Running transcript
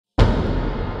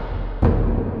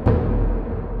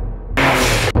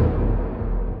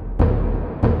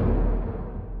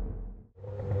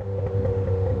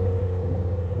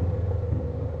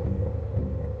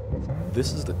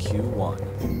This is the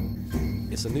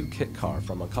Q1. It's a new kit car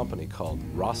from a company called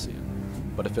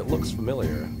Rossion, but if it looks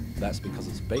familiar, that's because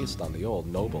it's based on the old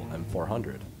Noble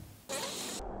M400.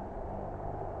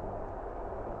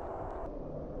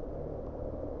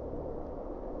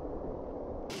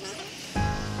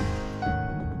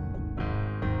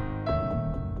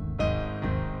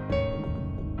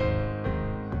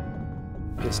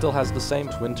 It still has the same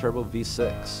twin-turbo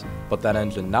V6, but that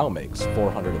engine now makes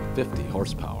 450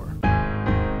 horsepower.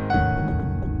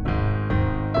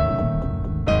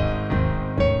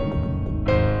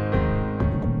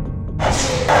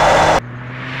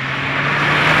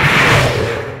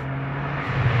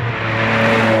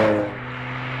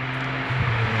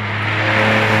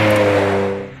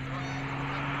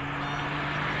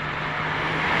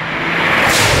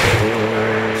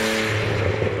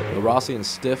 The Rossion's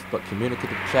stiff but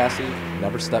communicative chassis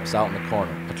never steps out in the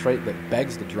corner, a trait that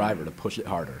begs the driver to push it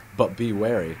harder. But be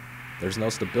wary, there's no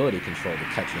stability control to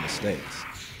catch your mistakes.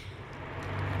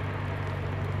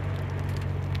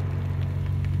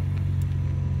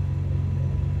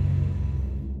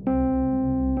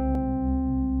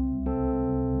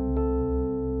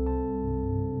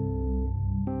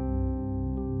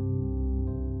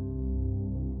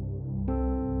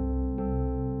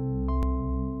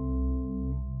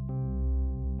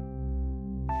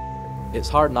 It's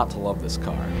hard not to love this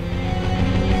car.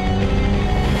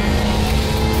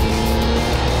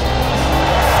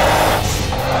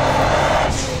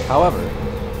 However,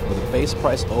 with a base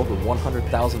price over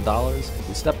 $100,000,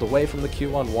 we stepped away from the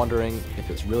Q1 wondering if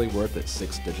it's really worth its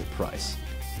 6-digit price.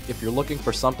 If you're looking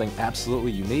for something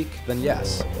absolutely unique, then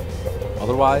yes.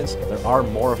 Otherwise, there are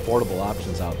more affordable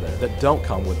options out there that don't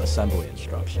come with assembly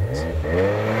instructions.